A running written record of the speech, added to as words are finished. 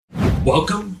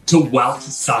Welcome to Wealth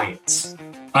Science.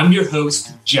 I'm your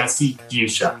host, Jesse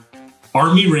Fuchsia,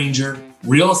 Army Ranger,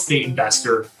 real estate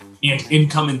investor, and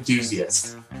income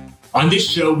enthusiast. On this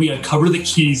show, we uncover the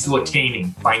keys to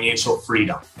attaining financial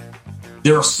freedom.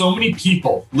 There are so many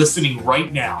people listening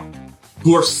right now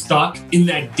who are stuck in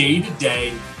that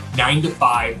day-to-day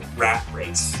 9-to-5 rat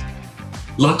race.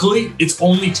 Luckily, it's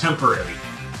only temporary.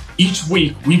 Each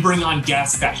week, we bring on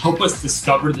guests that help us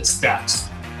discover the steps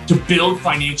to build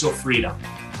financial freedom,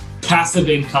 passive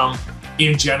income,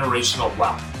 and generational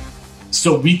wealth,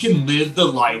 so we can live the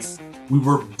life we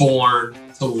were born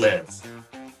to live.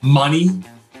 Money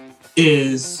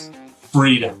is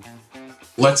freedom.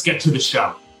 Let's get to the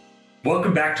show.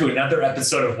 Welcome back to another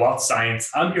episode of Wealth Science.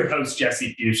 I'm your host,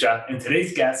 Jesse Fuchsia, and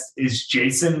today's guest is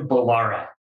Jason Ballara.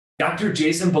 Dr.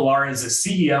 Jason Ballara is the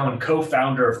CEO and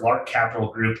co-founder of Lark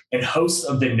Capital Group and host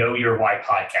of the Know Your Why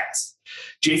podcast.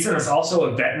 Jason is also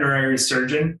a veterinary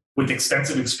surgeon with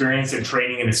extensive experience and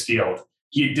training in his field.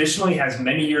 He additionally has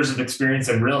many years of experience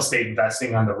in real estate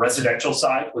investing on the residential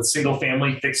side with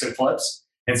single-family fix and flips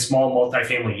and small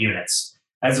multifamily units.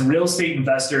 As a real estate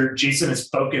investor, Jason is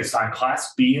focused on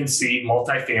Class B and C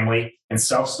multifamily and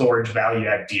self-storage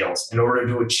value-add deals in order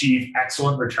to achieve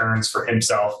excellent returns for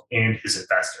himself and his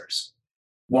investors.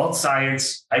 Wealth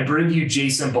Science, I bring you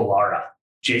Jason Ballara.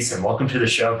 Jason, welcome to the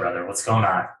show, brother. What's going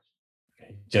on?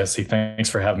 Jesse, thanks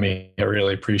for having me. I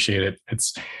really appreciate it.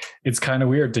 It's kind of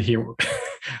weird to hear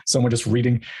someone just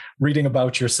reading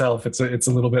about yourself. It's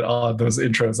a little bit odd, those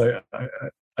intros. I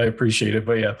appreciate it,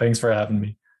 but yeah, thanks for having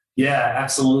me. Yeah,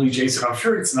 absolutely, Jason. I'm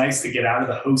sure it's nice to get out of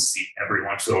the host seat every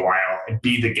once in a while and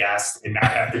be the guest and not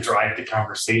have to drive the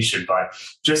conversation. But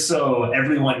just so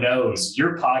everyone knows,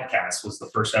 your podcast was the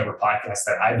first ever podcast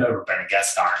that I've ever been a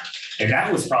guest on. And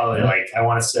that was probably I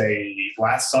want to say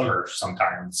last summer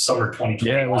sometime, summer 2021.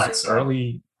 Yeah, it was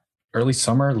early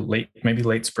summer, maybe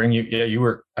late spring. You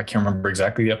were, I can't remember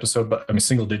exactly the episode, but I mean,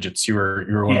 single digits. You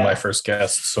were one of my first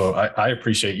guests. So I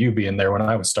appreciate you being there when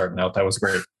I was starting out. That was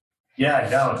great. Yeah,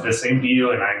 no, the same to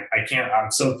you. And I'm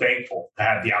so thankful to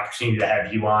have the opportunity to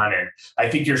have you on. And I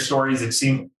think your stories have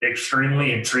seemed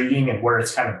extremely intriguing and where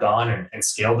it's kind of gone and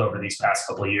scaled over these past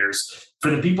couple of years. For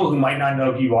the people who might not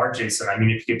know who you are, Jason, I mean,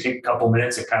 if you could take a couple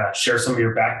minutes and kind of share some of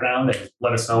your background and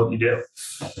let us know what you do.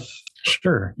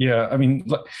 Sure. Yeah. I mean,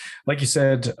 like you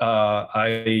said,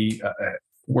 I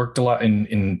worked a lot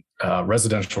in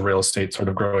residential real estate sort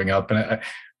of growing up. And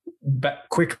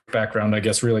quick background, I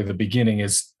guess, really the beginning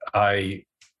is I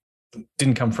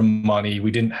didn't come from money.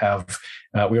 We didn't have,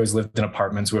 we always lived in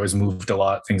apartments. We always moved a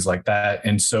lot, things like that.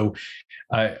 And so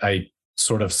I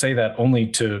sort of say that only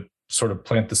to sort of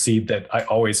plant the seed that I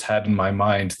always had in my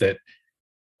mind that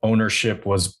ownership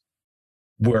was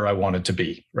where I wanted to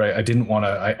be, right? I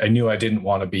knew I didn't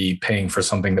want to be paying for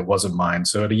something that wasn't mine.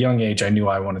 So at a young age, I knew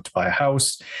I wanted to buy a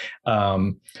house.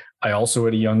 I also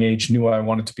at a young age knew I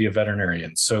wanted to be a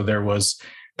veterinarian. So there was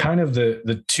kind of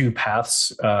the two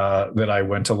paths that I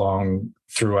went along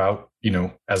throughout,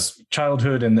 as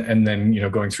childhood and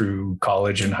then, going through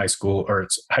college and high school, or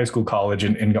it's high school, college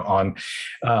and on.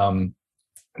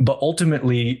 But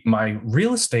ultimately, my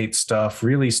real estate stuff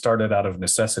really started out of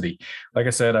necessity. Like I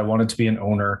said, I wanted to be an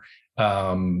owner,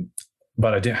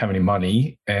 but I didn't have any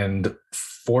money. And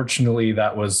fortunately,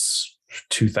 that was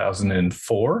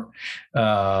 2004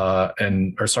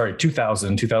 2000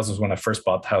 was when I first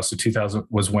bought the house. So 2000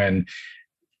 was when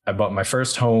I bought my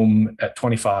first home at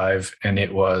 25, and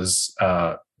it was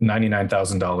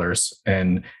 $99,000,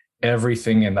 and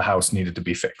everything in the house needed to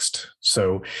be fixed.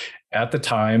 So at the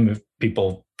time,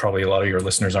 people, probably a lot of your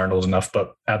listeners aren't old enough,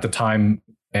 but at the time,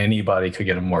 anybody could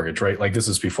get a mortgage, right? Like, this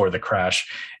is before the crash.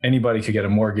 Anybody could get a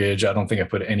mortgage. I don't think I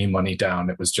put any money down.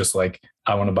 It was just like,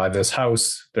 I want to buy this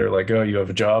house. They're like, oh, you have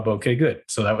a job? Okay, good.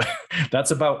 So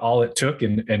that's about all it took.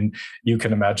 And you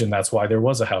can imagine that's why there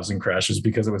was a housing crash, is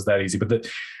because it was that easy. But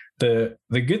the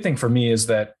good thing for me is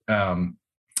that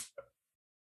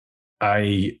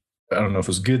I don't know if it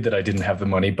was good that I didn't have the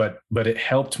money, but it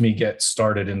helped me get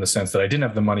started in the sense that I didn't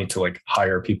have the money to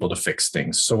hire people to fix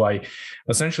things. So I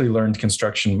essentially learned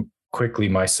construction quickly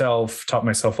myself, taught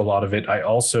myself a lot of it. I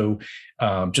also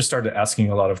just started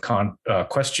asking a lot of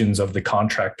questions of the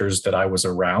contractors that I was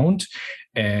around.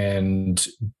 And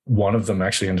one of them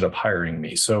actually ended up hiring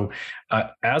me. So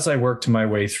as I worked my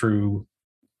way through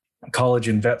college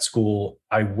and vet school,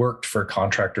 I worked for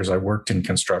contractors. I worked in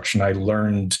construction. I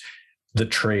learned the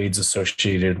trades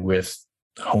associated with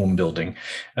home building.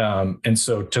 And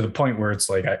so to the point where it's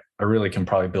like, I really can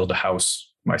probably build a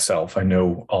house myself. I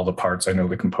know all the parts. I know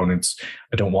the components.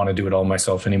 I don't want to do it all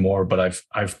myself anymore, but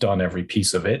I've done every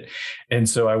piece of it. And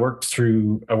so I worked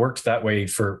that way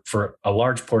for a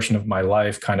large portion of my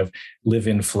life, kind of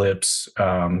live-in flips.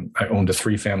 I owned a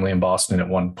 3-family in Boston at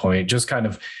one point, just kind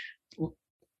of,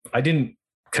 I didn't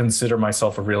consider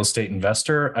myself a real estate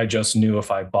investor. I just knew if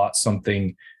I bought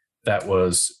something that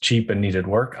was cheap and needed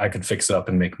work, I could fix it up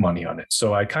and make money on it.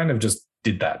 So I kind of just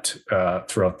did that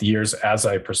throughout the years as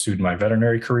I pursued my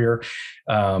veterinary career.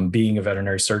 Being a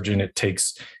veterinary surgeon, it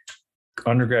takes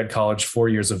undergrad college, 4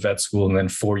 years of vet school, and then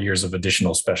 4 years of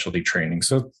additional specialty training.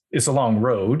 So it's a long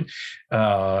road.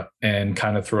 And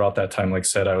kind of throughout that time, like I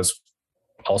said, I was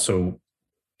also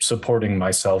supporting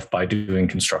myself by doing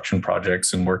construction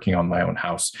projects and working on my own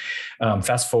house.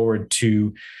 Fast forward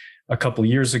to a couple of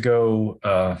years ago,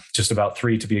 just about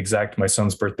 3 to be exact, my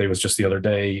son's birthday was just the other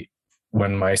day.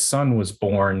 When my son was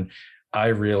born, I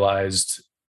realized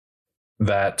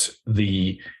that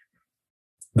the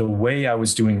way I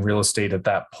was doing real estate at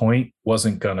that point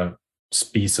wasn't going to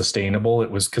be sustainable.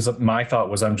 It was because my thought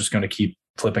was I'm just going to keep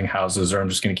flipping houses, or I'm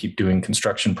just going to keep doing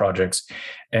construction projects.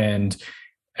 And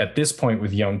at this point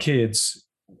with young kids,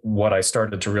 what I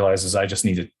started to realize is I just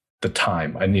needed the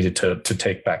time. I needed to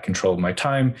take back control of my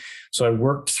time. So I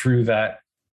worked through that,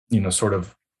 sort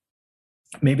of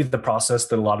maybe the process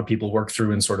that a lot of people work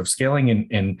through in sort of scaling.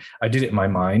 And I did it in my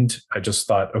mind. I just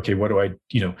thought, okay, what do I,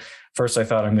 first I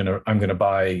thought I'm going to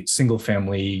buy single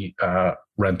family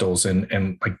rentals and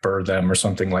like BRRRR them or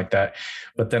something like that.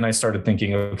 But then I started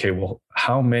thinking, okay, well,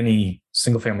 how many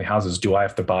single family houses do I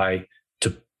have to buy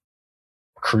to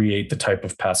create the type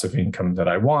of passive income that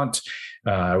I want?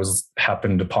 I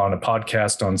happened upon a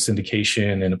podcast on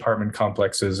syndication and apartment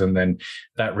complexes, and then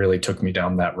that really took me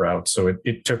down that route. So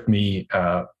it took me,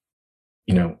 a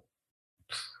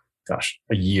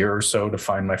year or so to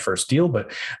find my first deal,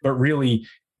 but really,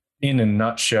 in a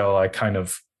nutshell, I kind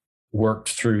of worked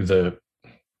through the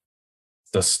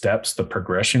steps, the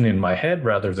progression in my head,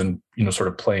 rather than sort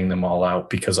of playing them all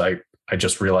out, because I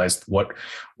just realized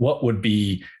what would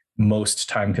be most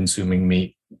time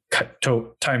consuming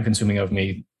of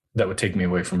me that would take me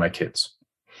away from my kids.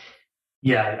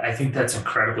 Yeah, I think that's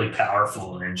incredibly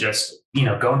powerful. And just,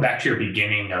 going back to your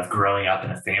beginning of growing up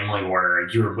in a family where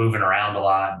you were moving around a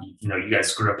lot, you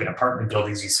guys grew up in apartment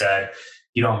buildings, you said,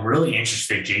 I'm really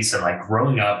interested, Jason, like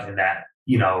growing up in that,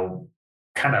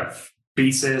 kind of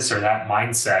basis or that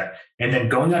mindset, and then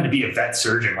going on to be a vet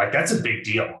surgeon, like that's a big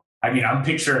deal. I mean, I'm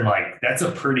picturing like, that's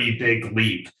a pretty big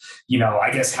leap.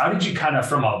 I guess, how did you kind of,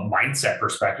 from a mindset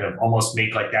perspective, almost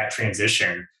make like that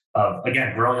transition of,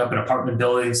 again, growing up in apartment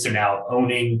buildings to now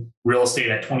owning real estate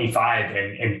at 25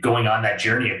 and going on that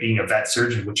journey of being a vet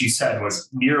surgeon, which you said was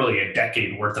nearly a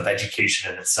decade worth of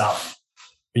education in itself?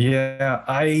 Yeah,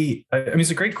 I mean, it's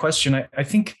a great question. I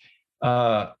think,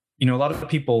 a lot of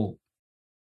people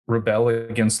rebel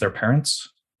against their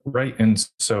parents, right? And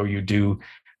so you do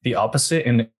the opposite.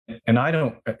 And I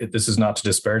don't, this is not to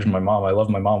disparage my mom. I love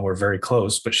my mom. We're very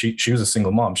close, but she was a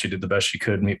single mom. She did the best she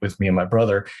could meet with me and my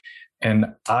brother.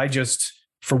 And I just,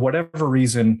 for whatever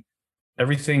reason,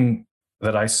 everything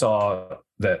that I saw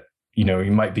that,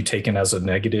 you might be taken as a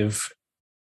negative,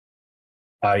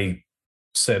 I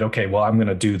said, okay, well, I'm going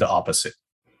to do the opposite.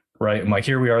 Right. I'm like,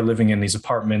 here we are living in these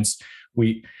apartments.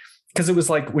 Because it was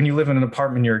like when you live in an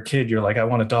apartment, you're a kid, you're like, I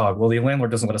want a dog. Well, the landlord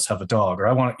doesn't let us have a dog, or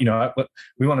I want,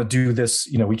 we want to do this,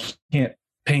 we can't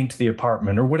paint the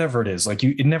apartment or whatever it is. Like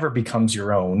it never becomes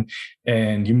your own,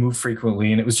 and you move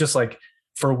frequently. And it was just like,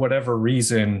 for whatever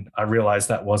reason, I realized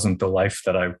that wasn't the life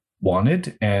that I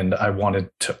wanted and I wanted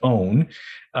to own.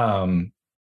 And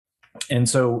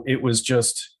so it was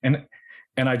just, and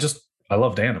I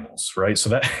loved animals, right? So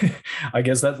that, I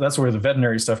guess that's where the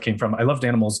veterinary stuff came from. I loved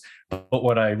animals, but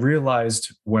what I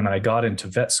realized when I got into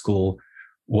vet school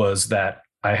was that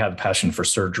I had a passion for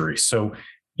surgery. So,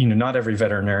 not every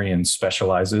veterinarian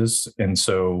specializes. And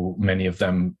so many of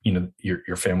them,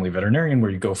 your family veterinarian, where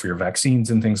you go for your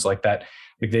vaccines and things like that,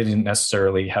 like they didn't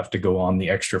necessarily have to go on the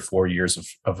extra 4 years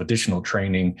of additional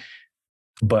training.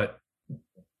 But,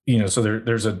 so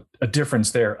there's a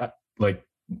difference there. Like,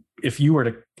 if you were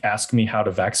to ask me how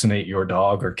to vaccinate your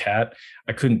dog or cat,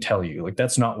 I couldn't tell you. Like,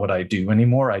 that's not what I do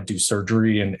anymore. I do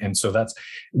surgery. And so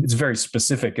it's very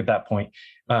specific at that point.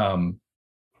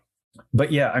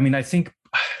 But yeah, I mean, I think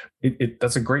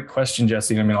that's a great question,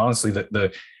 Jesse. I mean, honestly,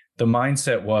 the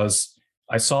mindset was,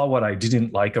 I saw what I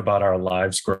didn't like about our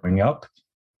lives growing up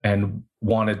and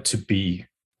wanted it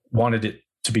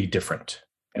to be different,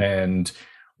 and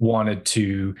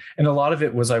and a lot of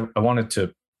it was, I wanted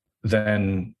to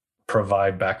then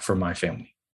provide back for my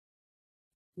family.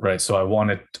 Right. So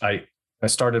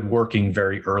started working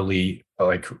very early.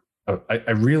 Like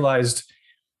I realized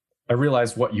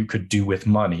what you could do with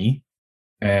money,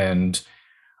 and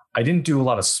I didn't do a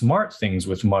lot of smart things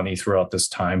with money throughout this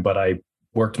time, but I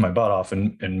worked my butt off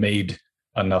and made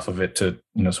enough of it to,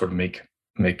 sort of make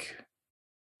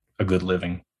a good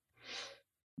living.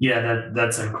 Yeah,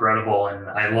 that's incredible. And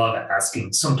I love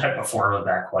asking some type of form of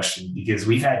that question, because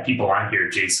we've had people on here,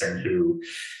 Jason, who,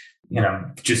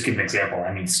 just give an example.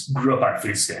 I mean, grew up on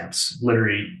food stamps,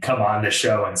 literally come on the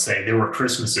show and say there were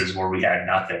Christmases where we had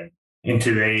nothing. And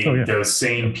today, those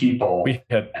same people, we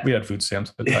had food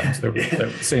stamps at times.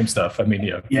 They're same stuff. I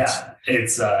mean,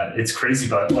 it's crazy.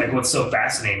 But like, what's so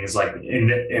fascinating is like,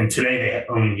 and today they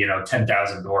own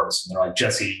 10,000 doors. And they're like,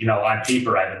 Jesse, on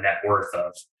paper I have a net worth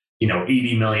of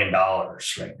 $80 million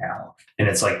right now. And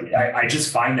it's like, I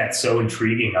just find that so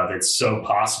intriguing of it's so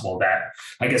possible that,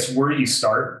 I guess, where you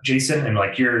start, Jason, and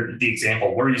like you're the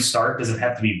example, where you start doesn't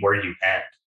have to be where you end.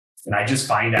 And I just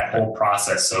find that whole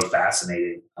process so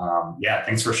fascinating.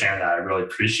 Thanks for sharing that. I really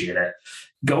appreciate it.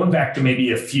 Going back to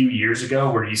maybe a few years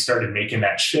ago where you started making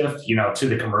that shift, to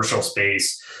the commercial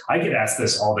space, I get asked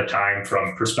this all the time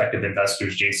from prospective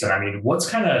investors, Jason. I mean, what's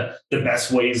kind of the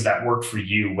best ways that worked for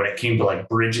you when it came to like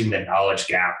bridging the knowledge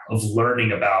gap of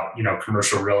learning about,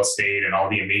 commercial real estate and all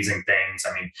the amazing things?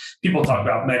 I mean, people talk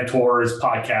about mentors,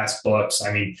 podcasts, books.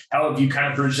 I mean, how have you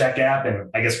kind of bridged that gap?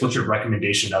 And I guess what's your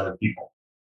recommendation to other people?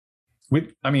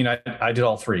 I did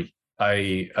all three.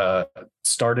 I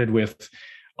started with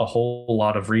a whole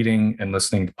lot of reading and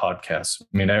listening to podcasts.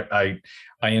 I mean, I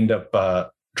end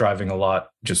up driving a lot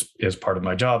just as part of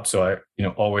my job. So I,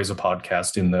 always a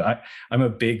podcast I'm a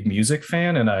big music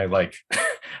fan, and I like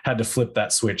had to flip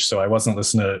that switch. So I wasn't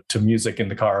listening to music in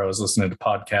the car. I was listening to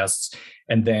podcasts.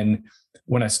 And then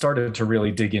when I started to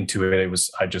really dig into it,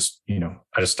 I just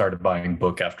started buying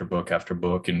book after book after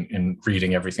book and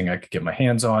reading everything I could get my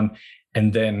hands on.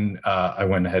 And then I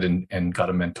went ahead and got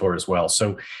a mentor as well.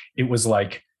 So it was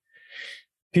like,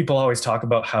 people always talk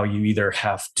about how you either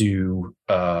have to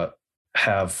have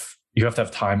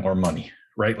time or money,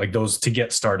 right? Like those to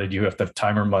get started, you have to have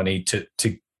time or money to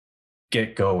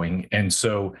get going. And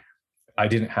so I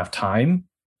didn't have time,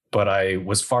 but I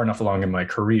was far enough along in my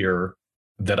career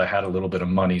that I had a little bit of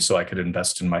money so I could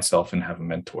invest in myself and have a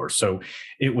mentor. So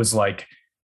it was like,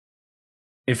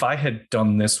 if I had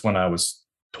done this when I was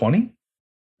 20,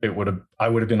 I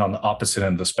would have been on the opposite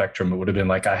end of the spectrum. It would have been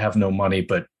like, I have no money,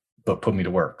 but put me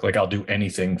to work. Like I'll do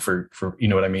anything for, you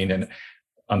know what I mean? And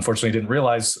unfortunately didn't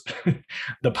realize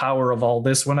the power of all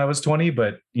this when I was 20,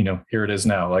 but here it is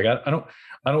now. Like I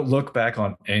don't look back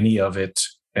on any of it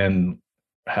and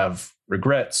have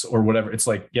regrets or whatever. It's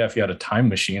like, if you had a time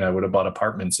machine, I would have bought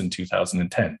apartments in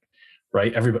 2010,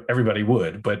 right? Everybody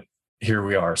would, but here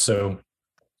we are. So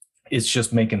it's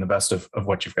just making the best of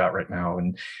what you've got right now.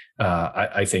 And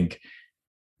I think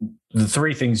the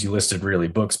three things you listed, really,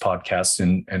 books, podcasts,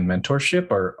 and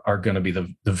mentorship are going to be the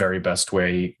very best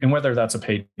way. And whether that's a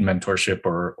paid mentorship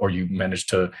or you manage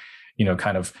to,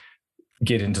 kind of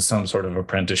get into some sort of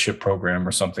apprenticeship program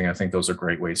or something, I think those are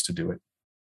great ways to do it.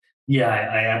 Yeah,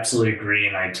 I absolutely agree.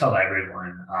 And I tell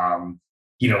everyone,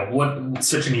 what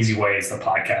such an easy way is the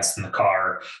podcast in the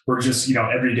car, or just,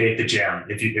 every day at the gym.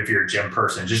 If you're a gym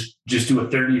person, just do a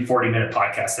 30-40 minute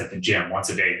podcast at the gym once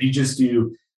a day. If you just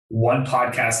do one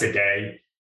podcast a day,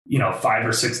 5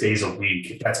 or 6 days a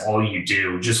week, if that's all you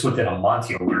do, just within a month,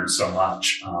 you'll learn so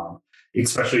much,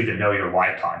 especially the Know Your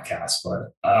Why podcast.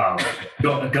 But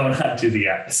going on to the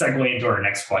segue into our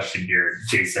next question here,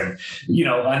 Jason,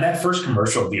 on that first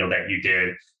commercial deal that you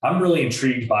did, I'm really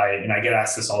intrigued by, and I get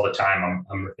asked this all the time,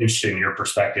 I'm interested in your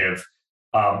perspective.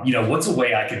 What's a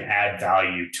way I can add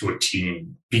value to a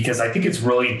team? Because I think it's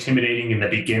really intimidating in the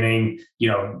beginning,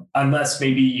 unless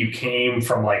maybe you came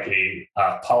from like a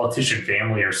politician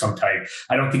family or some type.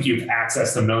 I don't think you've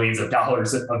access to millions of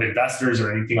dollars of investors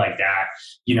or anything like that.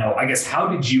 I guess, how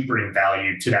did you bring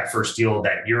value to that first deal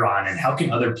that you're on, and how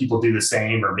can other people do the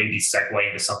same or maybe segue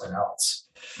into something else?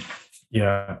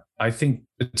 Yeah, I think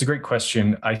it's a great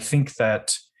question. I think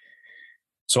that,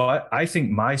 I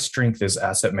think my strength is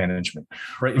asset management,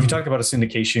 right? If you talk about a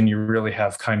syndication, you really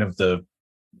have kind of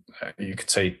you could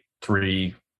say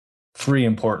three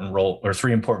important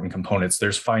components.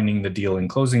 There's finding the deal and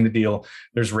closing the deal,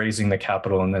 there's raising the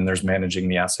capital, and then there's managing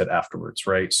the asset afterwards,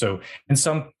 right? So, and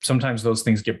sometimes those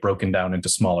things get broken down into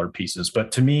smaller pieces.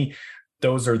 But to me,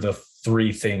 those are the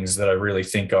three things that I really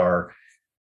think are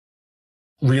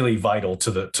really vital to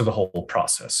the whole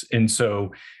process. And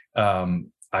so I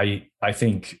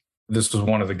think this was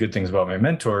one of the good things about my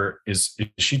mentor is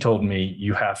she told me,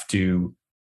 you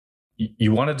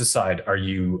want to decide, are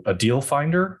you a deal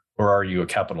finder or are you a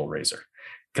capital raiser?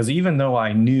 because even though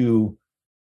I knew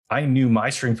my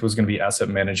strength was going to be asset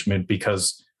management,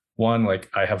 because one, like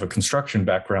I have a construction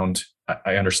background.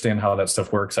 I understand how that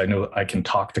stuff works. I know I can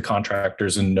talk to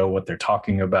contractors and know what they're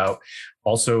talking about.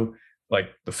 Also,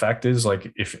 like the fact is,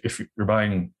 like if you're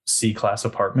buying C-class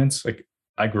apartments, like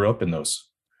I grew up in those.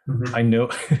 Mm-hmm. I know,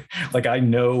 like I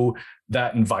know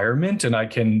that environment, and I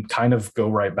can kind of go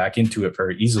right back into it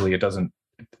very easily. It doesn't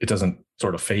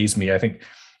sort of phase me. I think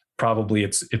probably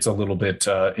it's a little bit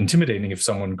intimidating if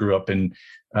someone grew up in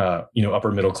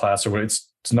upper middle class or what. It's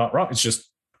not wrong.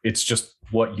 It's just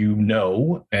what you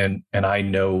know, and I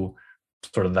know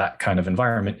sort of that kind of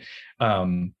environment.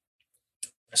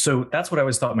 So that's what I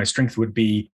always thought my strength would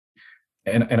be,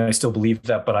 and I still believe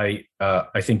that. But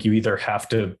I think you either have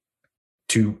to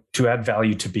add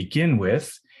value to begin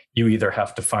with, you either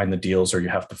have to find the deals or you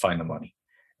have to find the money.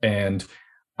 And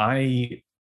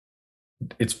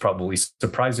it's probably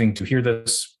surprising to hear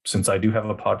this, since I do have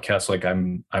a podcast. Like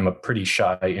I'm a pretty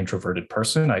shy, introverted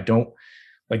person.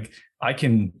 I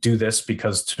can do this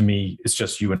because to me, it's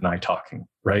just you and I talking,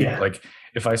 right? Yeah. Like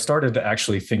if I started to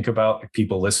actually think about like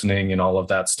people listening and all of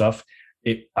that stuff,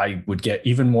 I would get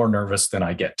even more nervous than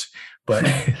I get. But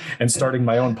and starting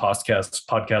my own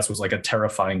podcast was like a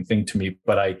terrifying thing to me.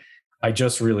 But I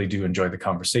just really do enjoy the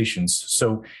conversations.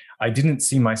 So I didn't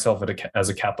see myself as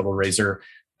a capital raiser.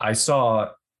 I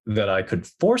saw that I could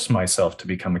force myself to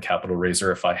become a capital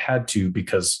raiser if I had to,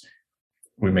 because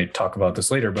we may talk about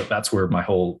this later, but that's where my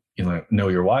whole, know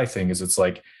your why thing is. It's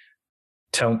like,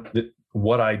 tell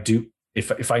what I do.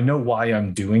 If I know why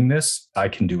I'm doing this, I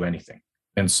can do anything.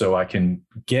 And so I can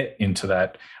get into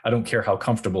that. I don't care how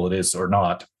comfortable it is or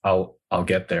not, I'll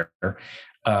get there.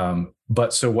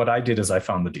 But so what I did is I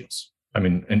found the deals. I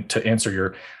mean, and to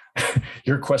answer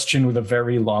your question with a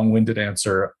very long-winded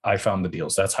answer, I found the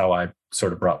deals. That's how I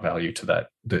sort of brought value to that,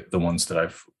 the ones that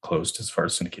I've closed as far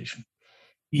as syndication.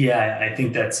 Yeah, I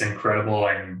think that's incredible.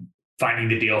 And finding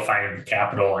the deal, finding the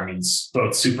capital, I mean, it's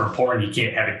both super important. You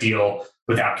can't have a deal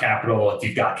without capital. If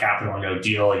you've got capital and no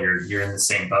deal, you're in the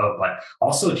same boat. But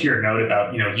also to your note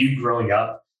about, you growing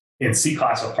up in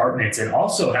C-class apartments and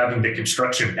also having the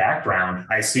construction background,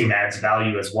 I assume adds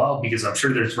value as well, because I'm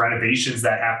sure there's renovations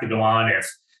that have to go on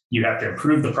if you have to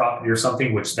improve the property or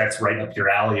something, which that's right up your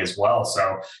alley as well.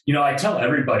 So, I tell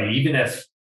everybody, even if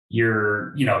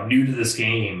you're, new to this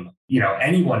game,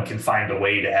 anyone can find a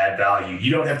way to add value.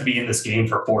 You don't have to be in this game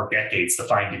for 4 decades to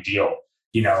find a deal.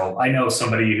 I know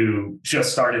somebody who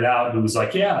just started out who was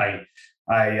like, yeah,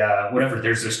 I whatever,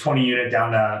 there's this 20 unit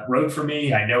down the road for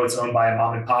me. I know it's owned by a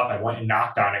mom and pop. I went and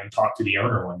knocked on it and talked to the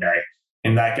owner one day.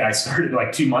 And that guy started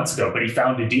like 2 months ago, but he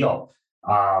found a deal.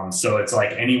 So it's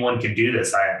like anyone can do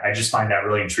this. I just find that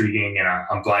really intriguing. And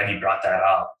I'm glad you brought that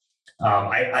up.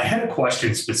 I had a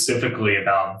question specifically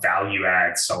about value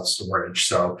add self-storage.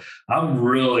 So I'm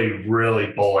really,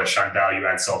 really bullish on value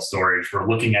add self-storage. We're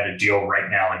looking at a deal right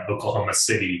now in Oklahoma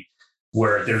City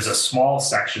where there's a small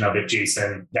section of it,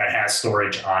 Jason, that has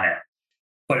storage on it,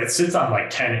 but it sits on like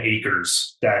 10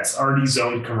 acres that's already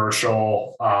zoned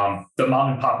commercial. The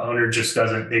mom and pop owner just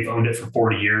they've owned it for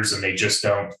 40 years and they just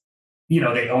don't,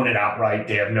 they own it outright.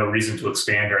 They have no reason to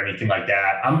expand or anything like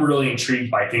that. I'm really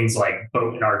intrigued by things like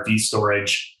boat and RV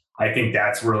storage. I think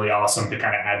that's really awesome to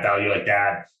kind of add value like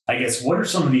that. I guess, what are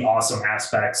some of the awesome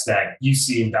aspects that you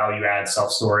see in value add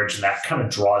self-storage and that kind of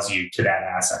draws you to that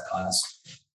asset class?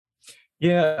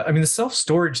 Yeah, I mean, the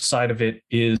self-storage side of it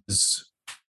is,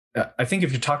 I think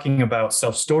if you're talking about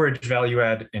self-storage value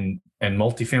add and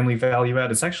multifamily value add,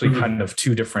 it's actually kind of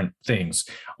 2 different things.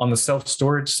 On the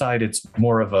self-storage side, it's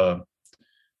more of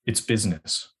it's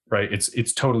business, right?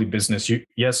 It's totally business.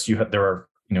 There are,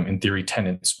 in theory,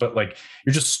 tenants, but like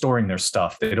you're just storing their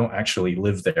stuff. They don't actually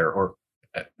live there, or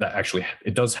that actually,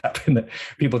 it does happen that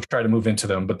people try to move into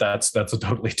them, but that's a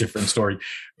totally different story.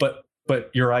 But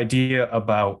your idea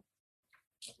about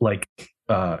like,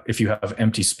 if you have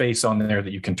empty space on there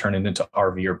that you can turn it into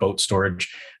RV or boat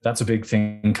storage, that's a big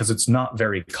thing, because it's not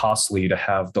very costly to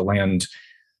have the land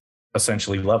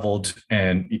essentially leveled,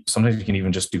 and sometimes you can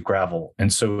even just do gravel.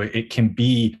 And so it can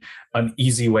be an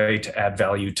easy way to add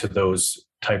value to those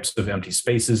types of empty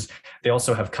spaces. They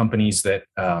also have companies that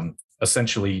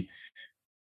essentially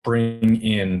bring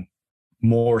in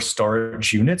more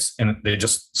storage units and they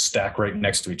just stack right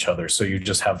next to each other. So you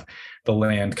just have the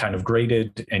land kind of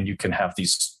graded and you can have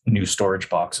these new storage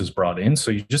boxes brought in.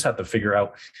 So you just have to figure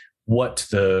out what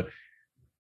the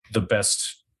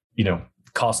best,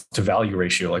 cost to value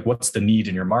ratio, like what's the need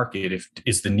in your market.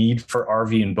 Is the need for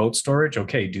RV and boat storage?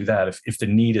 Okay, do that. If the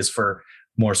need is for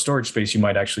more storage space, you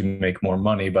might actually make more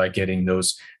money by getting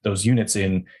those units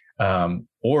in.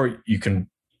 Or you can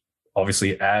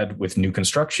obviously add with new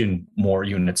construction more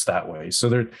units that way.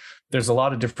 So there's a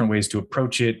lot of different ways to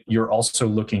approach it. You're also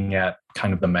looking at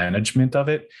kind of the management of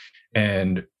it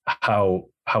and how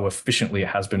efficiently it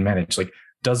has been managed. Like,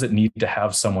 does it need to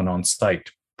have someone on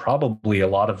site? Probably a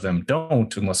lot of them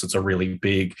don't, unless it's a really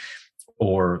big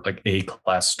or like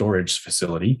A-class storage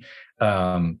facility.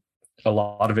 A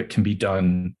lot of it can be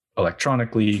done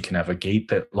electronically. You can have a gate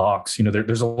that locks.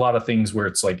 There's a lot of things where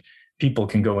it's like people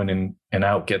can go in and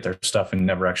out, get their stuff, and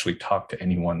never actually talk to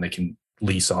anyone. They can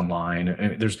lease online.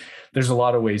 And there's a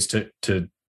lot of ways to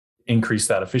increase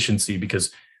that efficiency,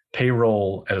 because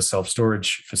payroll at a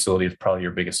self-storage facility is probably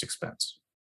your biggest expense.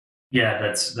 Yeah,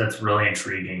 that's really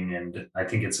intriguing, and I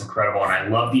think it's incredible. And I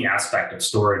love the aspect of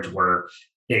storage where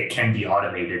it can be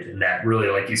automated, and that really,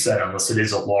 like you said, unless it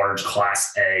is a large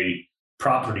Class A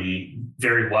property,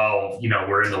 very well,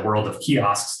 we're in the world of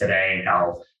kiosks today and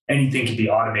how anything can be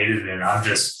automated. And I'm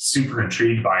just super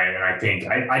intrigued by it. And I think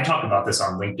I talk about this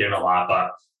on LinkedIn a lot,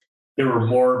 but there were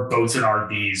more boats and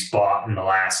RVs bought in the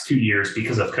last 2 years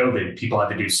because of COVID. People had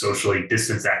to do socially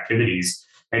distanced activities.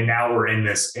 And now we're in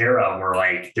this era where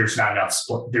like there's not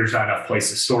enough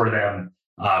place to store them.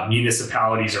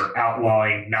 Municipalities are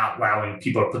not allowing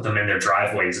people to put them in their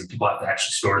driveways, and people have to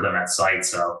actually store them at site.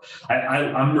 So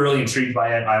I'm really intrigued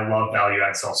by it. I love value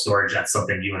add self-storage. That's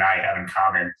something you and I have in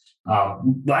common.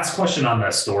 Last question on the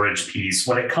storage piece.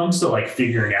 When it comes to like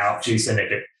figuring out, Jason,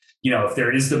 if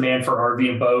there is demand for RV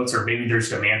and boats, or maybe there's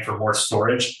demand for more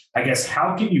storage, I guess,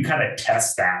 how can you kind of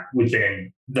test that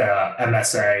within the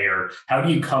MSA, or how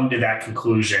do you come to that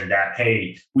conclusion that,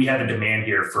 hey, we have a demand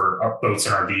here for boats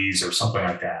and RVs or something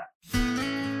like that?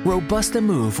 Robusta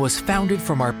Move was founded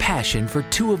from our passion for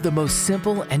two of the most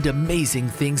simple and amazing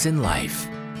things in life: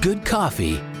 good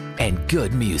coffee and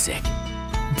good music.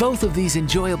 Both of these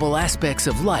enjoyable aspects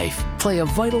of life play a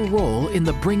vital role in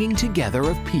the bringing together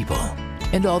of people.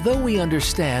 And although we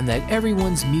understand that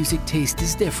everyone's music taste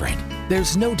is different,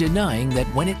 there's no denying that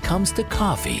when it comes to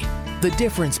coffee, the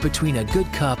difference between a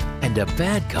good cup and a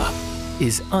bad cup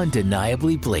is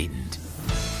undeniably blatant.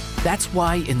 That's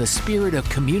why, in the spirit of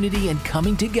community and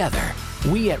coming together,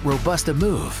 we at Robusta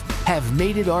Move have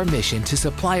made it our mission to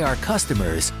supply our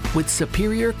customers with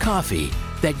superior coffee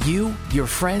that you, your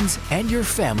friends, and your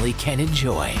family can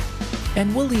enjoy.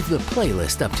 And we'll leave the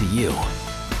playlist up to you.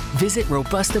 Visit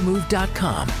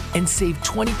robustamove.com and save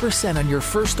 20% on your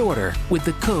first order with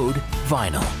the code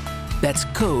VINYL. That's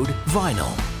code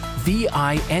VINYL,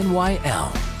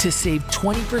 VINYL, to save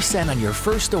 20% on your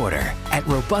first order at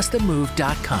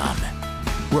robustamove.com.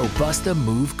 Robusta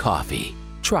Move Coffee.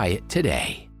 Try it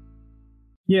today.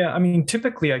 Yeah, I mean,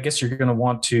 typically, I guess you're going to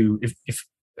want to, if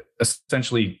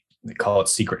essentially, they call it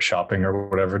secret shopping or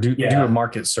whatever, do a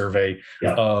market survey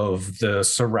of the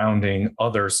surrounding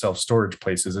other self-storage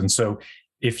places. And so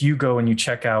if you go and you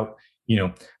check out,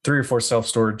 3 or 4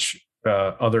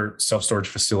 other self-storage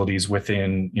facilities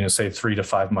within, say 3 to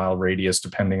 5 mile radius,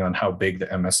 depending on how big the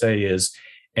MSA is,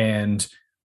 and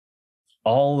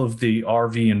all of the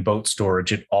RV and boat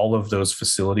storage at all of those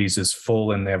facilities is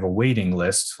full and they have a waiting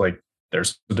list, like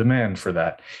there's a demand for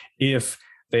that. If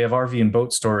they have RV and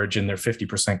boat storage and they're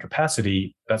 50%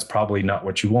 capacity, that's probably not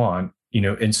what you want,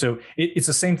 And so it's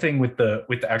the same thing with the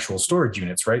actual storage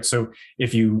units, right? So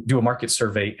if you do a market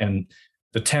survey and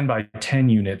the 10 by 10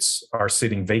 units are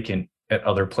sitting vacant at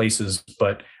other places,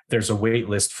 but there's a wait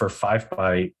list for 5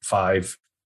 by 5,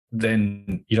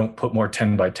 then you don't put more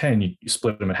 10 by 10, you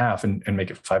split them in half and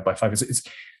make it 5 by 5. It's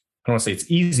I don't want to say it's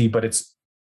easy, but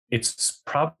it's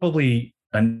probably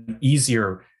an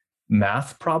easier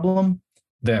math problem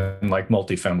than like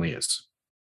multifamily is,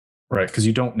 right? Because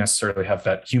you don't necessarily have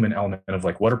that human element of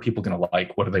like, what are people going to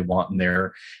like? What do they want in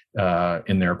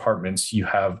their apartments? You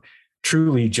have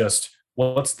truly just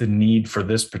what's the need for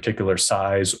this particular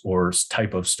size or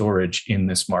type of storage in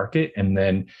this market. And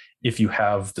then if you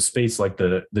have the space, like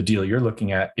the deal you're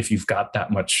looking at, if you've got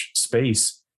that much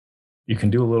space, you can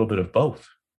do a little bit of both,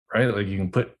 right? Like you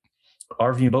can put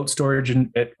RV and boat storage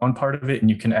on part of it, and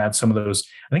you can add some of those.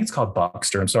 I think it's called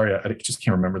Boxster. I'm sorry, I just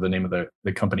can't remember the name of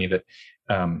the company that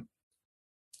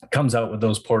comes out with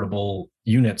those portable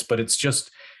units. But it's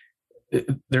just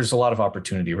there's a lot of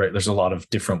opportunity, right? There's a lot of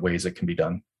different ways it can be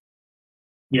done.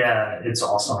 Yeah, it's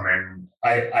awesome. And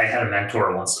I had a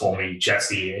mentor once told me,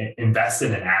 Jesse, invest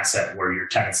in an asset where your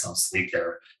tenants don't sleep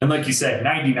there. And like you said,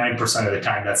 99% of the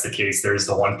time that's the case. There's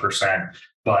the 1%.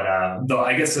 But though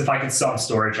I guess if I could sum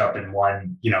storage up in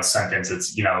one, sentence,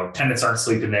 it's, tenants aren't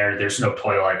sleeping there. There's no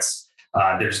toilets.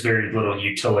 There's very little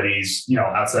utilities,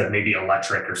 outside maybe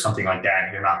electric or something like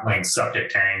that. You're not laying septic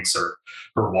tanks or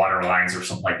water lines or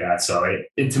something like that. So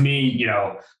it to me,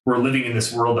 we're living in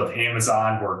this world of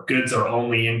Amazon where goods are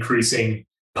only increasing,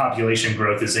 population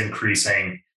growth is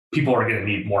increasing. People are going to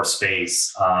need more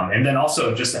space. And then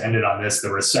also, just to end it on this,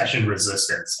 the recession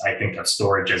resistance, I think, of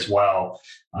storage as well.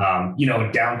 In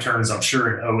downturns, I'm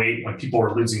sure in '08, when people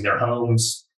were losing their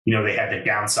homes, they had to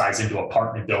downsize into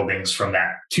apartment buildings from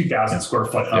that 2,000 square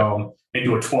foot home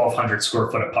into a 1,200 square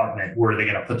foot apartment. Where are they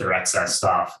going to put their excess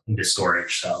stuff into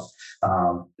storage? So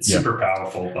it's super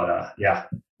powerful, but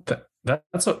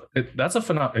That's a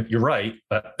phenomenon. You're right.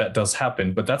 That does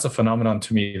happen, but that's a phenomenon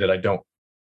to me that it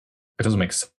doesn't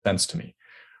make sense to me,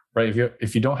 right?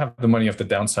 If you don't have the money, you have to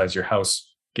downsize your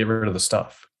house, get rid of the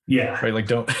stuff. Yeah. Right. Like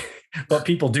but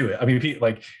people do it. I mean,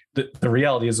 like the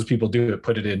reality is people do it,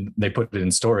 they put it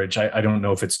in storage. I don't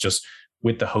know if it's just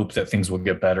with the hope that things will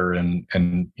get better and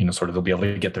sort of they'll be able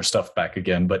to get their stuff back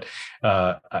again. But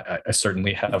I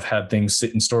certainly have had things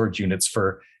sit in storage units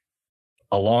for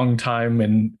a long time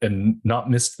and not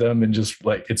missed them. And just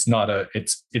like, it's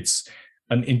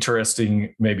an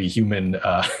interesting, maybe human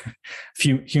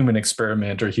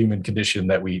experiment or human condition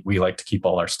that we like to keep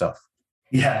all our stuff.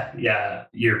 Yeah,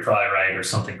 you're probably right, or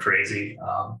something crazy.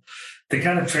 To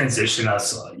kind of transition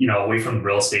us, away from the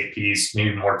real estate piece,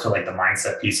 maybe more to like the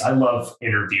mindset piece. I love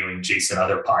interviewing Jason,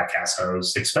 other podcast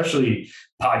hosts, especially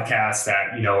podcasts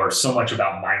that, are so much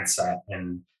about mindset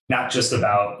and not just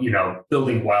about,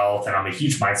 building wealth. And I'm a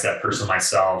huge mindset person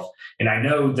myself. And I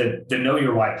know that the Know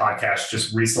Your Why podcast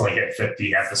just recently hit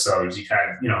 50 episodes. You've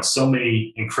had, so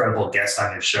many incredible guests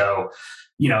on your show.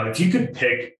 If you could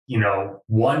pick,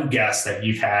 one guest that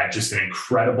you've had just an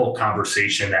incredible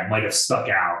conversation that might have stuck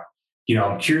out,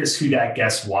 I'm curious who that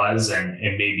guest was and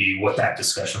maybe what that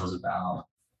discussion was about.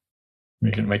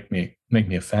 You can make me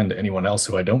offend anyone else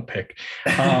who I don't pick.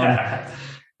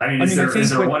 Is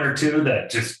there one or two that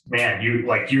just, man,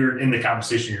 you're in the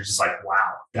conversation, you're just like,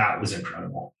 wow, that was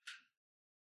incredible.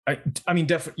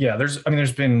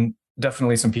 There's been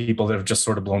definitely some people that have just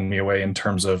sort of blown me away in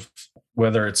terms of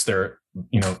whether it's their,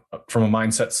 from a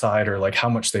mindset side or like how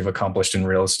much they've accomplished in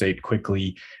real estate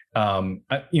quickly. When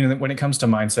it comes to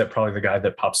mindset, probably the guy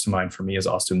that pops to mind for me is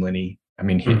Austin Linney. I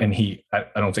mean, I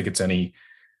don't think it's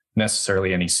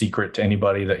necessarily any secret to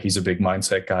anybody that he's a big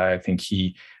mindset guy. I think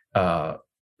he,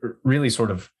 really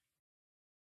sort of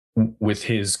with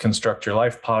his Construct Your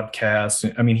Life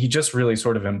podcast. I mean, he just really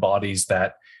sort of embodies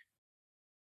that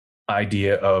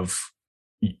idea of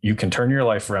you can turn your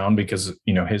life around because,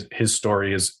 his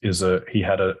story is he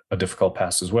had a difficult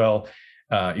past as well.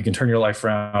 You can turn your life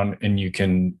around and you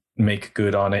can make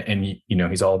good on it. And,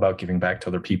 he's all about giving back to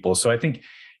other people. So I think,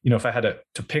 if I had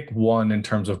to pick one in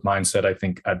terms of mindset, I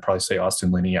think I'd probably say Austin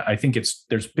Linney. I think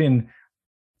there's been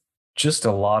just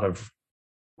a lot of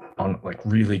like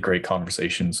really great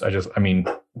conversations. I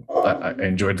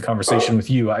enjoyed the conversation with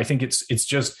you. I think it's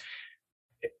just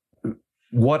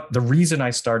the reason I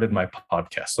started my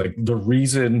podcast, like the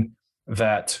reason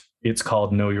that it's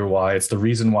called Know Your Why. It's the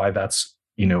reason why that's,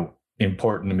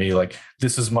 important to me. Like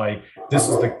this is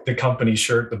the company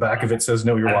shirt. The back of it says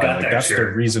Know Your Why. Like that's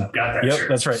shirt. The reason. Yep, shirt.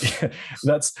 That's right.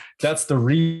 That's the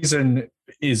reason,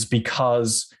 is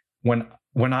because when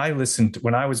I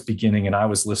was beginning and I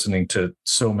was listening to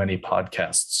so many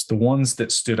podcasts, the ones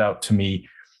that stood out to me,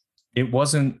 it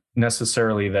wasn't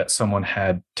necessarily that someone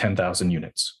had 10,000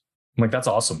 units. I'm like, that's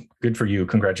awesome. Good for you.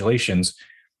 Congratulations.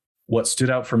 What stood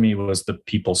out for me was the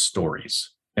people's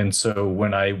stories. And so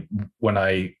when I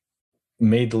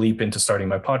made the leap into starting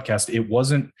my podcast, it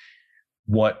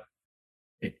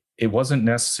wasn't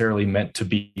necessarily meant to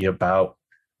be about,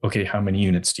 okay, how many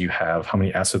units do you have? How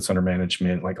many assets under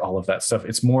management? Like all of that stuff.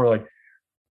 It's more like,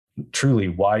 truly,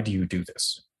 why do you do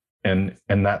this? And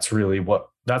that's really what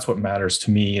matters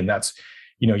to me. And that's,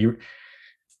 you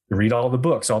read all the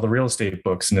books, all the real estate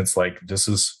books, and it's like,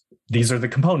 these are the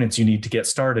components you need to get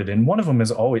started. And one of them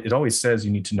is always says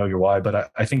you need to know your why.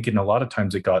 But I think in a lot of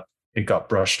times it got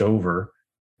brushed over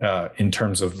in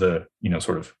terms of the,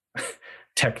 sort of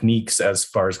techniques as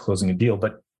far as closing a deal.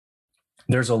 But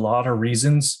there's a lot of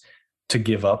reasons to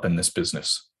give up in this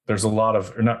business. There's a lot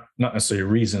of, or not necessarily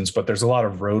reasons, but there's a lot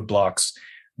of roadblocks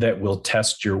that will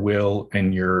test your will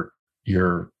and your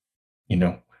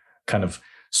kind of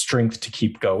strength to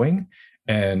keep going.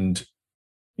 And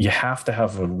you have to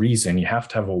have a reason. You have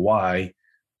to have a why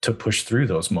to push through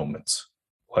those moments.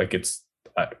 Like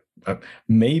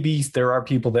maybe there are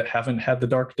people that haven't had the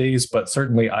dark days, but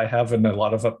certainly I have, and a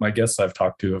lot of my guests I've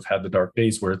talked to have had the dark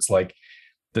days where it's like,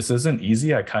 this isn't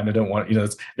easy. I kind of don't want,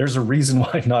 there's a reason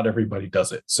why not everybody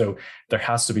does it. So there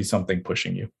has to be something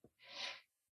pushing you.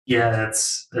 Yeah,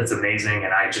 that's amazing.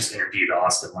 And I just interviewed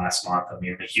Austin last month. I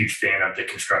mean, I'm a huge fan of the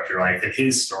Construct Your Life, and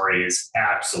his story is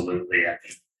absolutely, I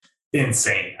mean,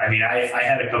 insane. I mean, I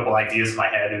had a couple ideas in my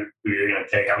head who you're going to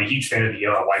pick. I'm a huge fan of the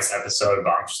Yona Weiss episode,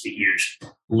 but I'm just a huge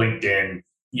LinkedIn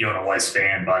Yona Weiss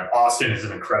fan. But Austin is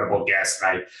an incredible guest,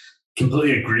 and I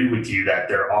completely agree with you that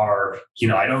there are,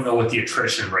 I don't know what the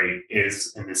attrition rate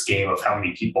is in this game of how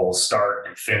many people start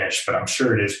and finish, but I'm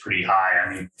sure it is pretty high.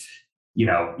 I mean,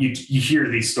 you hear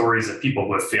these stories of people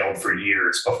who have failed for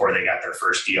years before they got their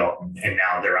first deal, and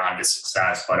now they're on to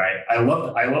success. But I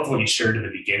love what you shared in the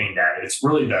beginning, that it's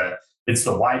really it's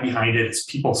the why behind it. It's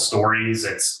people's stories.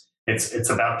 It's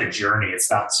about the journey. It's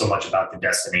not so much about the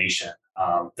destination.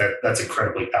 That's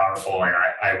incredibly powerful, and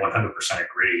I 100%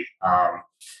 agree.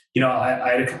 I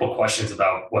had a couple of questions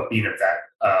about what being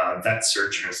a vet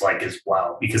surgeon is like as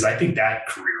well, because I think that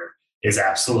career is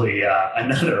absolutely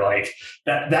another, like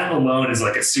that alone is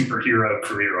like a superhero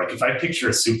career. Like if I picture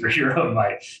a superhero in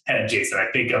my head, Jason,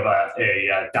 I think of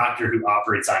a doctor who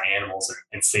operates on animals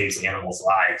and saves animals'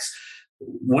 lives.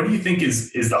 What do you think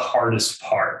is the hardest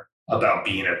part about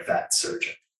being a vet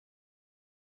surgeon?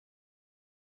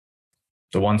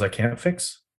 The ones I can't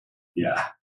fix. Yeah.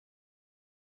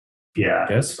 I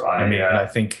guess. Right. I mean, I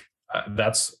think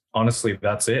that's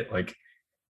it. Like,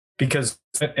 because,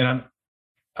 and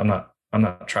I'm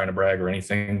not trying to brag or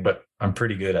anything, but I'm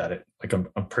pretty good at it. Like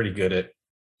I'm pretty good at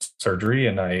surgery,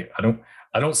 and I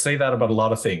don't say that about a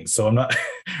lot of things. So I'm not,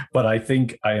 but I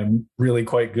think I am really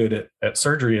quite good at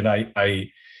surgery. And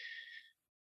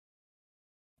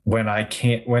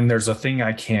when there's a thing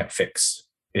I can't fix,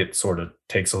 it sort of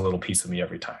takes a little piece of me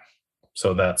every time.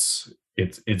 So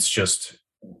it's just,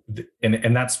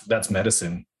 and that's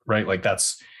medicine, right? Like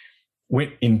that's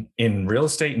in real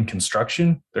estate and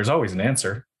construction, there's always an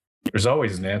answer. There's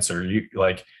always an answer. You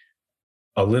like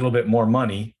a little bit more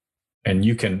money and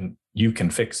you can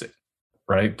fix it,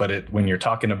 right? But when you're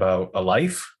talking about a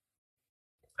life,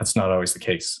 that's not always the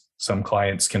case. Some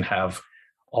clients can have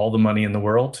all the money in the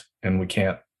world and we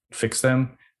can't fix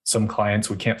them. Some clients,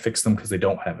 we can't fix them because they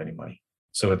don't have any money.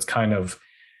 So it's kind of,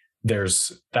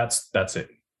 that's it.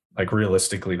 Like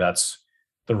realistically, that's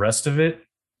the rest of it.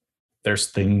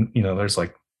 There's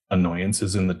like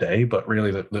annoyances in the day, but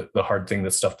really the hard thing,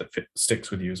 the stuff that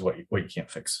sticks with you is what you can't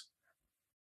fix.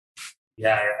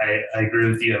 Yeah, I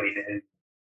agree with you. I mean,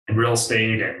 in real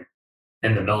estate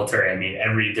and the military, I mean,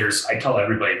 I tell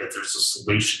everybody that there's a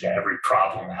solution to every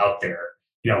problem out there.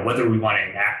 Whether we want to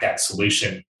enact that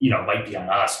solution, might be on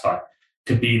us, but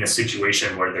to be in a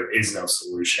situation where there is no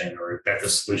solution, or that the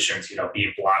solution's,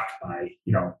 being blocked by,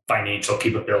 financial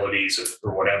capabilities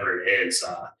or whatever it is,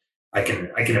 I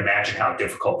can imagine how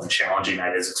difficult and challenging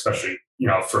that is, especially,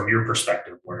 from your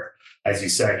perspective, where, as you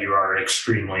said, you are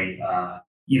extremely,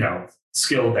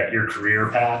 skilled at your career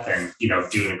path and,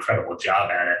 do an incredible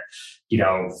job at it.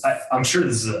 I'm sure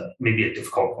this is maybe a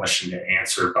difficult question to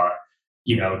answer, but,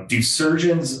 do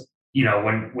surgeons,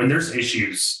 when there's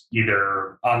issues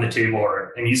either on the table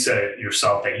and you said it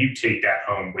yourself that you take that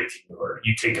home with you, or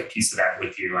you take a piece of that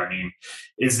with you. I mean,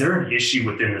 is there an issue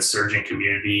within the surgeon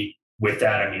community with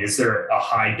that? I mean, is there a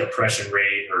high depression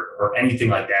rate or anything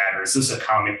like that? Or is this a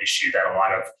common issue that a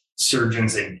lot of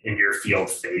surgeons in your field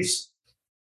face?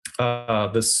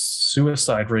 The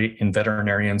suicide rate in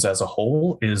veterinarians as a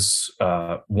whole is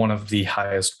one of the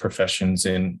highest professions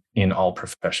in all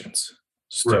professions.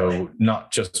 So really?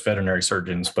 Not just veterinary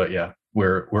surgeons, but yeah,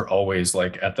 we're always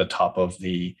like at the top of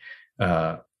the,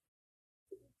 I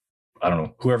don't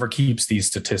know, whoever keeps these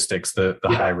statistics, the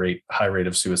high rate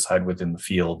of suicide within the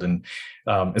field. And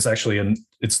it's actually,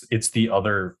 it's the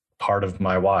other part of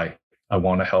my why. I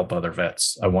want to help other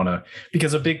vets.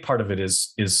 Because a big part of it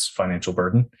is financial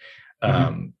burden.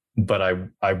 Mm-hmm. But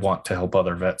I want to help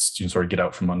other vets to sort of get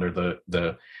out from under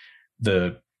the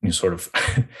sort of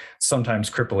sometimes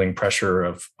crippling pressure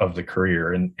of the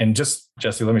career. And just,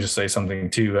 Jesse, let me just say something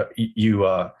too.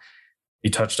 You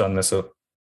touched on this.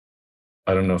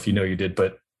 I don't know if you did,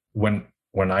 but when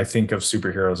I think of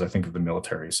superheroes, I think of the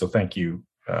military. So thank you.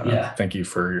 Thank you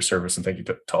for your service, and thank you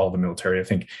to all the military. I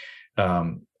think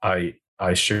I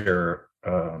share,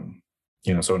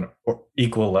 so an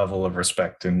equal level of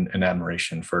respect and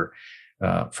admiration for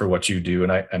what you do.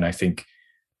 And I think,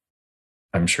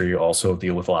 I'm sure you also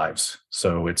deal with lives.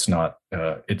 So it's not,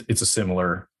 it's a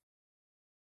similar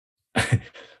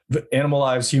animal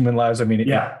lives, human lives. I mean,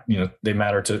 they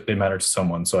matter to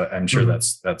someone. So I'm sure mm-hmm.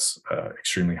 that's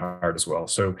extremely hard as well.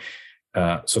 So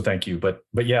thank you. But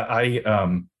yeah,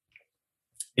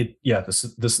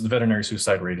 the veterinary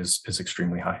suicide rate is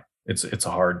extremely high. It's a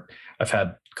hard, I've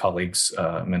had colleagues,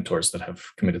 mentors that have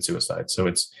committed suicide. So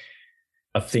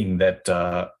a thing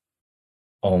that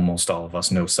almost all of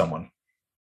us know someone.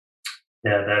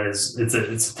 Yeah,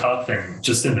 it's tough. And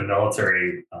just in the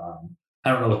military,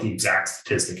 I don't know what the exact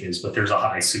statistic is, but there's a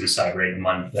high suicide rate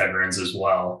among veterans as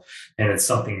well. And it's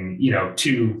something,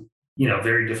 two,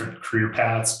 very different career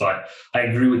paths. But I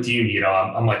agree with you.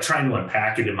 I'm like trying to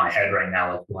unpack it in my head right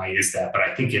now. Like, why is that? But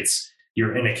I think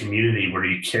you're in a community where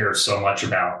you care so much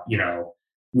about,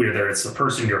 whether it's the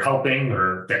person you're helping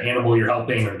or the animal you're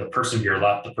helping or the person to your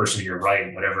left, the person to your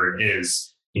right, whatever it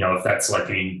is, if that's like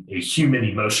a human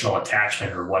emotional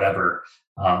attachment or whatever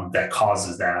that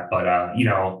causes that. But,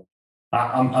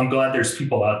 I'm glad there's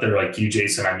people out there like you,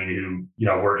 Jason, who,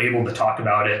 were able to talk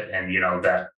about it and,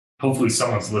 that hopefully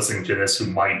someone's listening to this who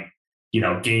might,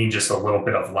 gain just a little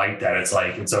bit of light that it's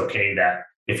like, it's okay that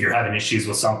if you're having issues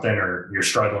with something or you're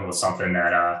struggling with something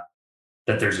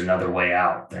that there's another way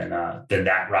out than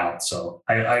that route. So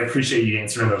I appreciate you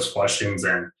answering those questions.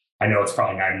 And I know it's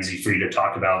probably not easy for you to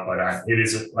talk about, but it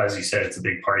is, as you said, it's a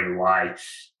big part of your why.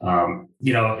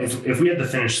 If we had to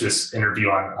finish this interview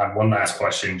on one last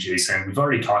question, Jason, we've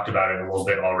already talked about it a little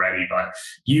bit already, but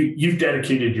you've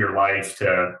dedicated your life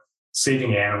to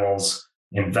saving animals,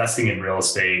 investing in real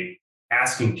estate,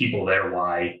 asking people their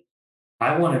why.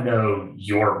 I want to know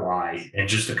your why in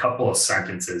just a couple of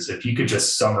sentences. If you could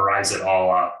just summarize it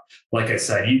all up. Like I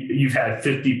said, you've had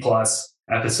 50 plus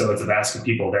episodes of asking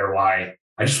people their why.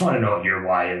 I just want to know what your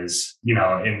why is,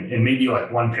 in maybe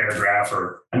like one paragraph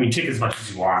or, take as much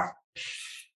as you want.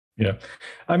 Yeah.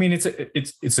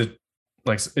 It's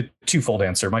a twofold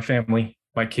answer. My family,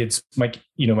 my kids, my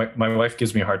wife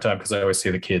gives me a hard time because I always say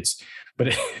the kids,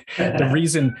 but the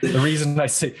reason I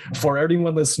say, for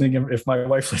anyone listening, if my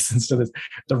wife listens to this,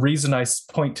 the reason I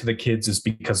point to the kids is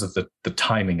because of the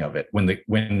timing of it.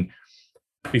 When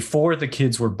before the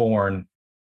kids were born,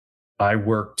 I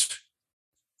worked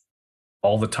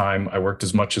all the time. I worked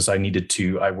as much as I needed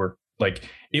to. I worked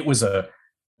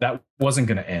that wasn't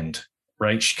going to end,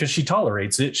 right? Because she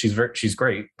tolerates it. She's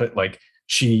great, but like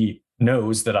she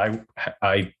knows that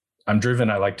I'm driven.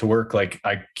 I like to work. Like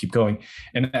I keep going,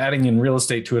 and adding in real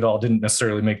estate to it all didn't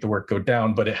necessarily make the work go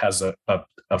down, but it has a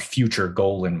future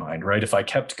goal in mind, right? If I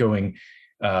kept going,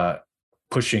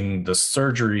 pushing the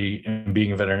surgery and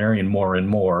being a veterinarian more and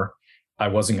more, I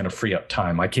wasn't going to free up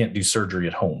time. I can't do surgery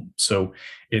at home. So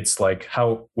it's like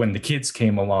when the kids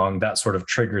came along, that sort of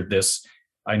triggered this.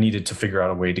 I needed to figure out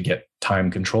a way to get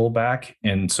time control back.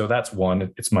 And so that's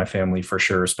one. It's my family for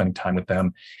sure, spending time with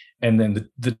them. And then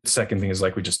the second thing is,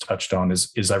 like we just touched on,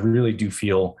 is I really do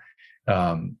feel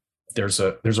there's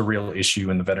a real issue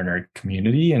in the veterinary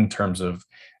community in terms of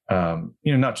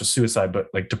not just suicide, but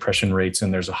like depression rates.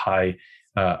 And there's a high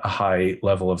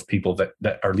level of people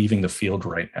that are leaving the field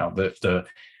right now.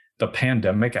 The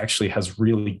pandemic actually has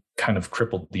really kind of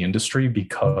crippled the industry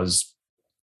because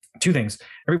two things.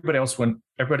 Everybody went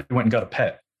and got a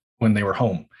pet when they were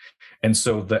home. And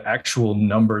so the actual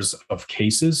numbers of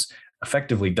cases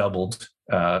effectively doubled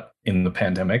in the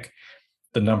pandemic.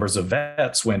 The numbers of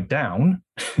vets went down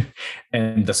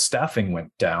and the staffing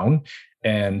went down,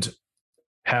 and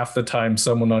half the time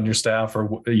someone on your staff or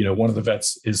one of the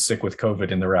vets is sick with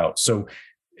COVID and they're out. So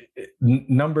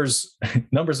numbers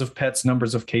of pets,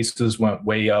 numbers of cases went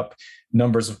way up.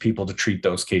 Numbers of people to treat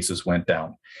those cases went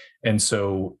down. And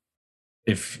so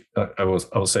if I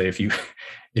will say, if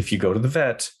you go to the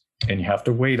vet and you have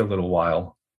to wait a little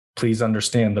while, please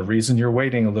understand the reason you're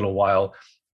waiting a little while.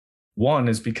 One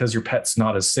is because your pet's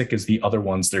not as sick as the other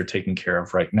ones they're taking care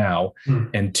of right now.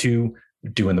 And two,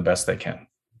 they're doing the best they can.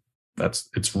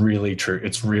 It's really true.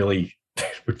 It's really,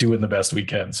 we're doing the best we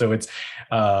can. So it's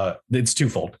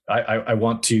twofold. I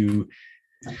want to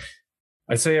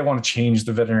change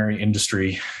the veterinary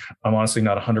industry. I'm honestly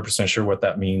not 100% sure what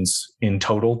that means in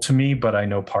total to me, but I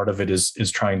know part of it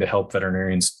is trying to help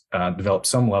veterinarians develop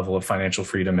some level of financial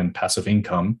freedom and passive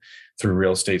income through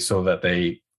real estate so that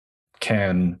they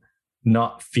can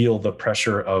not feel the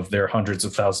pressure of their hundreds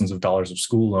of thousands of dollars of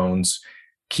school loans,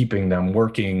 keeping them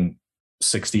working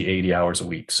 60, 80 hours a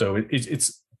week. So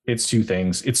it's two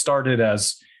things. It started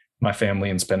as my family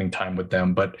and spending time with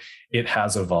them, but it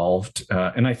has evolved.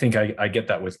 And I think I get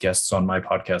that with guests on my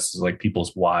podcast, is like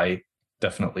people's why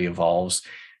definitely evolves.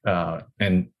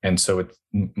 And so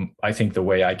I think the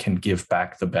way I can give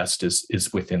back the best is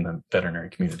within the veterinary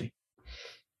community.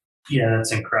 Yeah,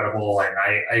 that's incredible. And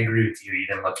I agree with you,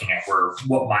 even looking at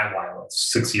what my why was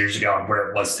 6 years ago and where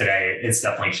it was today, it's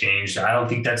definitely changed. I don't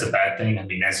think that's a bad thing.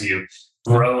 As you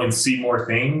grow and see more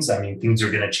things, things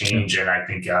are going to change. And I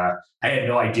think I had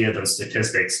no idea those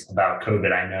statistics about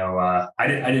COVID. I know I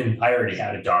already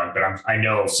had a dog, but I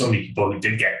know so many people who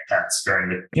did get pets during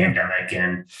the pandemic.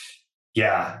 And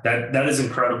Yeah, that is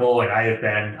incredible. And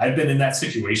I've been in that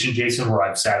situation, Jason, where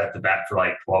I've sat at the vet for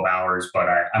like 12 hours, but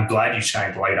I'm glad you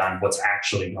shined light on what's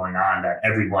actually going on, that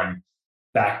everyone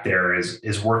back there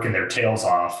is working their tails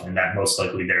off, and that most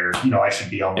likely I should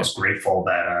be almost grateful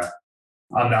that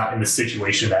I'm not in the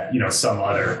situation that, some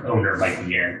other owner might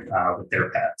be in with their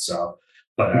pet. So,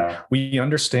 but we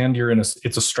understand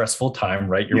it's a stressful time,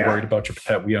 right? You're worried about your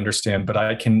pet. We understand, but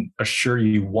I can assure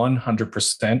you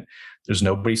 100%, there's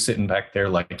nobody sitting back there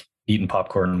like eating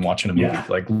popcorn and watching a movie. Yeah.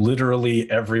 Like literally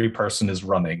every person is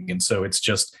running. And so it's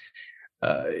just,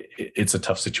 it's a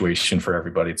tough situation for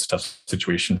everybody. It's a tough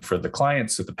situation for the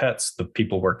clients, the pets, the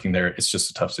people working there. It's just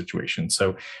a tough situation.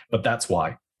 So, but that's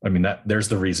why, there's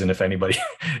the reason, if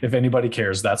anybody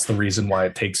cares, that's the reason why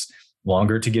it takes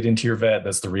longer to get into your vet.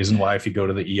 That's the reason why if you go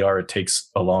to the ER, it takes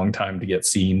a long time to get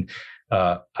seen.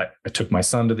 I took my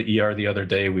son to the ER the other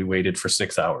day. We waited for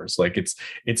 6 hours. Like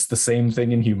it's the same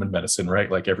thing in human medicine, right?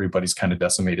 Like everybody's kind of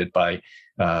decimated by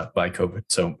COVID.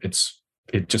 So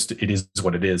it is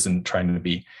what it is, and trying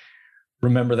to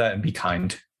remember that and be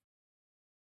kind.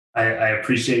 I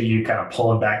appreciate you kind of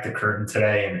pulling back the curtain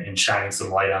today and shining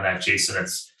some light on that, Jason.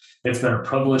 It's been a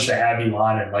privilege to have you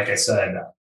on. And like I said,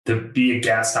 to be a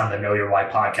guest on the Know Your Why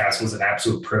podcast was an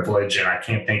absolute privilege, and I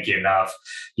can't thank you enough.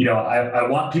 I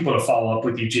want people to follow up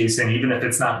with you, Jason, even if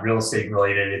it's not real estate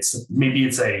related. It's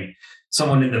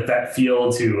someone in the vet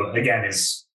field who, again,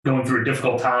 is going through a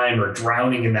difficult time or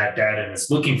drowning in that debt and is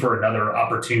looking for another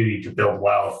opportunity to build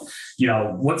wealth.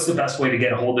 What's the best way to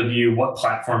get a hold of you? What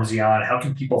platforms are you on? How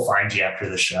can people find you after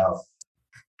the show?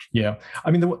 Yeah.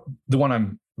 The one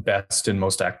I'm best and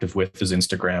most active with is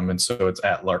Instagram. And so it's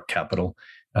at Lark Capital.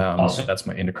 Awesome. That's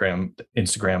my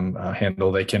Instagram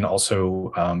handle. They can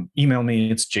also email me.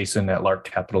 It's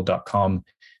jason@larkcapital.com.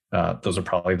 Those are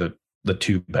probably the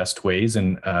two best ways.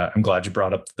 And I'm glad you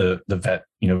brought up the vet,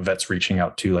 vets reaching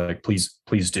out to, like,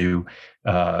 please do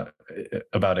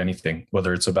about anything,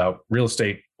 whether it's about real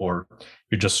estate or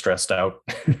you're just stressed out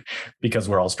because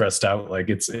we're all stressed out. Like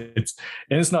it's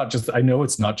not just, I know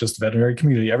it's not just the veterinary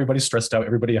community. Everybody's stressed out.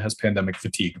 Everybody has pandemic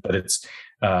fatigue, but it's,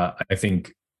 I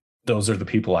think those are the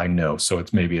people I know. So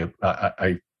it's maybe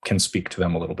I can speak to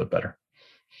them a little bit better.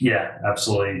 Yeah,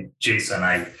 absolutely. Jason,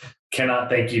 I cannot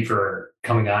thank you for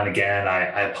coming on again.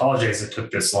 I apologize it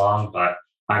took this long, but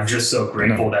I'm just so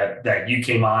grateful that you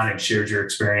came on and shared your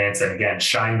experience, and again,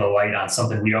 shine the light on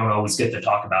something we don't always get to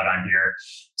talk about on here.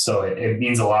 So it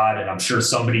means a lot. And I'm sure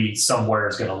somebody somewhere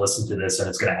is going to listen to this and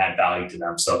it's going to add value to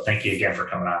them. So thank you again for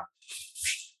coming on.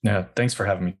 Yeah. Thanks for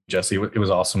having me, Jesse. It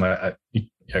was awesome. I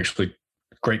actually,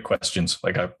 great questions.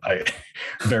 Like I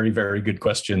very, very good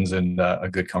questions and a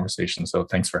good conversation. So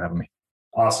thanks for having me.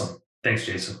 Awesome. Thanks,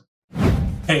 Jason.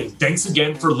 Hey, thanks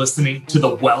again for listening to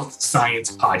the Wealth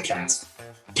Science Podcast.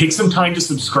 Take some time to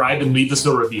subscribe and leave us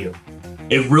a review.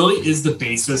 It really is the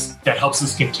basis that helps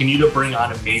us continue to bring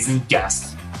on amazing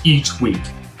guests each week.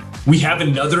 We have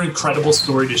another incredible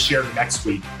story to share next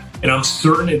week, and I'm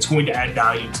certain it's going to add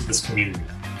value to this community.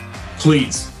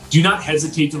 Please do not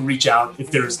hesitate to reach out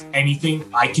if there's anything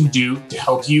I can do to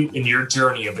help you in your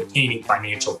journey of attaining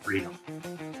financial freedom.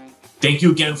 Thank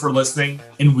you again for listening,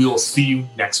 and we will see you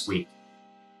next week.